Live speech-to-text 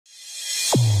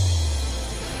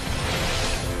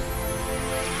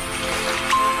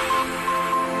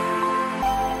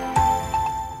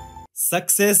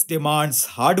Success demands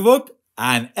hard work,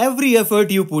 and every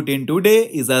effort you put in today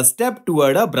is a step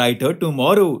toward a brighter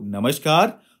tomorrow.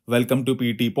 Namaskar, welcome to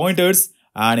PT Pointers,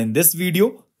 and in this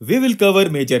video, we will cover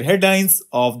major headlines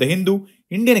of The Hindu,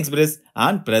 Indian Express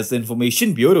and Press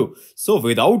Information Bureau. So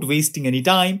without wasting any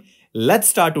time, let's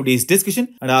start today's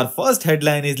discussion, and our first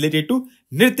headline is related to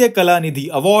Nritya Kala Nidhi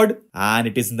Award, and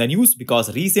it is in the news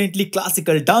because recently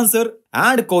classical dancer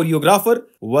and choreographer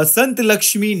Vasant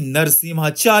Lakshmi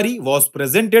Narsimhachari was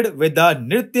presented with the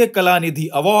Nritya Kala Nidhi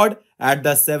Award at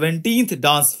the 17th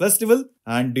Dance Festival.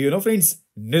 And do you know, friends,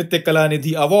 Nritya Kala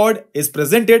Nidhi Award is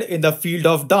presented in the field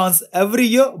of dance every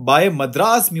year by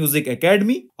Madras Music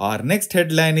Academy. Our next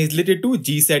headline is related to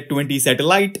GSAT-20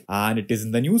 satellite, and it is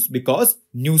in the news because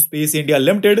New Space India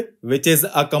Limited, which is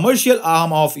a commercial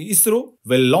arm of ISRO,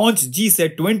 will launch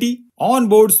GSAT-20 on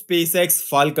board SpaceX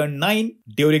Falcon 9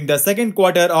 during the second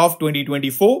quarter of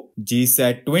 2024.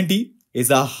 GSAT-20 is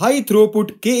a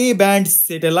high-throughput Ka-band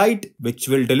satellite which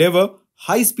will deliver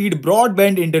high-speed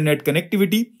broadband internet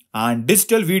connectivity and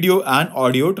digital video and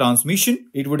audio transmission.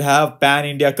 It would have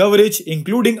pan-India coverage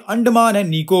including Andaman and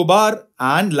Nicobar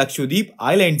and Lakshadweep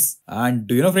Islands. And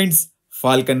do you know, friends,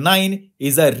 Falcon 9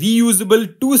 is a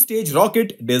reusable two-stage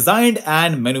rocket designed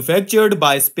and manufactured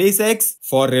by SpaceX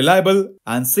for reliable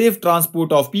and safe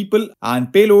transport of people and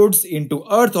payloads into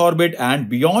Earth orbit and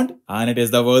beyond, and it is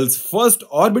the world's first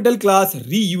orbital class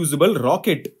reusable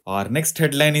rocket. Our next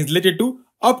headline is related to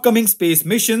upcoming space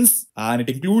missions, and it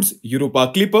includes Europa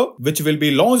Clipper, which will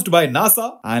be launched by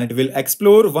NASA, and it will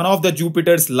explore one of the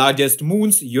Jupiter's largest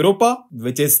moons, Europa,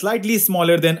 which is slightly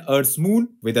smaller than Earth's moon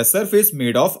with a surface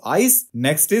made of ice.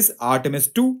 Next is Artemis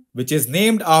 2, which is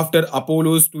named after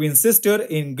Apollo's twin sister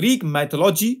in Greek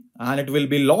mythology, and it will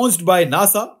be launched by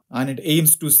NASA, and it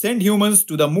aims to send humans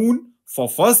to the moon for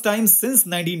first time since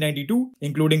 1992,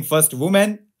 including first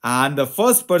woman and the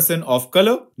first person of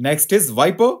color. Next is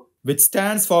Viper, which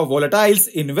stands for Volatiles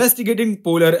Investigating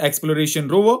Polar Exploration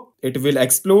Rover. It will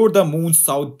explore the moon's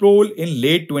south pole in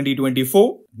late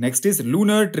 2024. Next is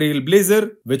Lunar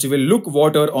Trailblazer, which will look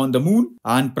water on the moon.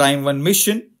 And Prime 1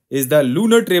 mission is the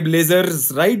Lunar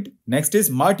Trailblazer's ride. Next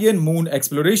is Martian Moon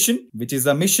Exploration, which is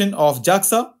a mission of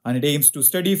JAXA, and it aims to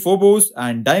study Phobos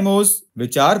and Deimos,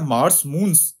 which are Mars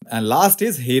moons. And last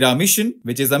is Hera mission,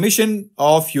 which is a mission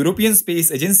of European Space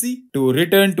Agency to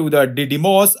return to the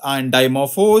Didymos and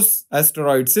Dimorphos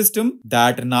asteroid system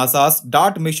that NASA's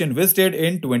DART mission visited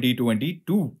in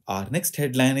 2022. Our next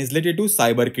headline is related to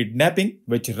cyber kidnapping,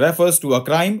 which refers to a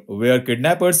crime where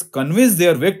kidnappers convince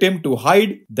their victim to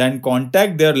hide, then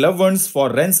contact their loved ones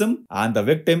for ransom, and the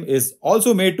victim is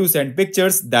also made to send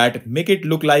pictures that make it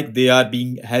look like they are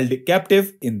being held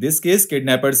captive. In this case,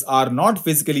 kidnappers are not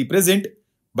physically present,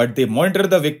 but they monitor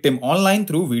the victim online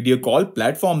through video call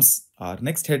platforms. Our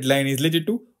next headline is related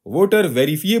to Voter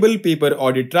Verifiable Paper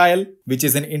Audit Trial, which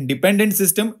is an independent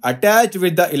system attached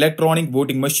with the electronic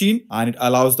voting machine, and it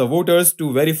allows the voters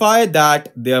to verify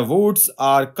that their votes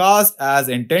are cast as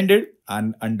intended.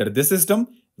 And under this system,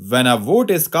 when a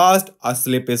vote is cast, a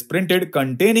slip is printed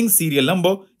containing serial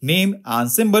number, name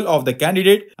and symbol of the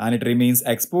candidate, and it remains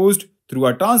exposed through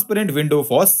a transparent window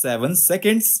for 7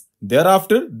 seconds.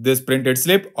 Thereafter, this printed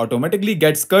slip automatically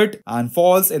gets cut and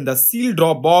falls in the sealed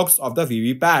drop box of the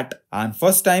VVPAT. And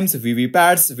first times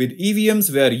VVPATs with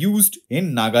EVMs were used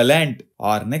in Nagaland.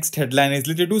 Our next headline is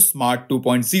related to SMART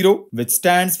 2.0, which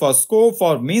stands for Scope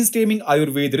for Mainstreaming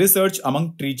Ayurveda Research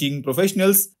Among Teaching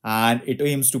Professionals, and it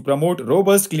aims to promote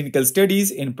robust clinical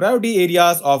studies in priority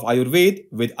areas of Ayurveda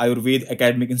with Ayurveda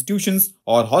academic institutions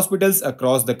or hospitals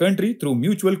across the country through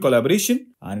mutual collaboration.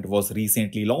 And it was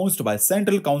recently launched by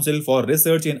Central Council for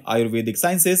Research in Ayurvedic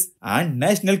Sciences and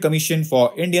National Commission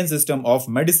for Indian System of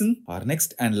Medicine. Our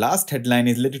next and last headline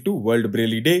is related to World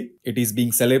Braille Day. It is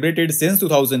being celebrated since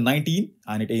 2019,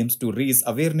 and it aims to raise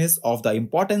awareness of the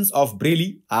importance of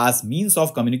Braille as means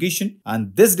of communication.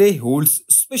 And this day holds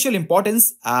special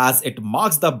importance as it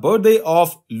marks the birthday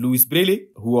of Louis Braille,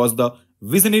 who was the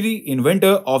visionary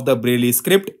inventor of the Braille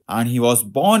script, and he was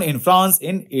born in France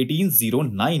in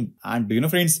 1809. And do you know,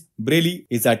 friends, Braille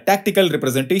is a tactical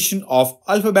representation of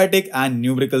alphabetic and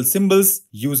numerical symbols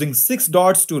using 6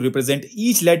 dots to represent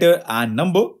each letter and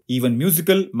number, even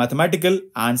musical, mathematical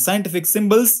and scientific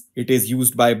symbols. It is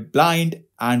used by blind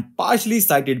and partially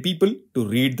sighted people to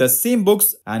read the same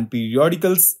books and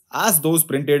periodicals as those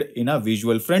printed in a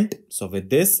visual front. So with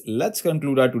this, let's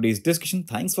conclude our today's discussion.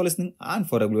 Thanks for listening, and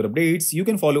for regular updates, you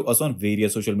can follow us on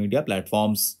various social media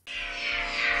platforms.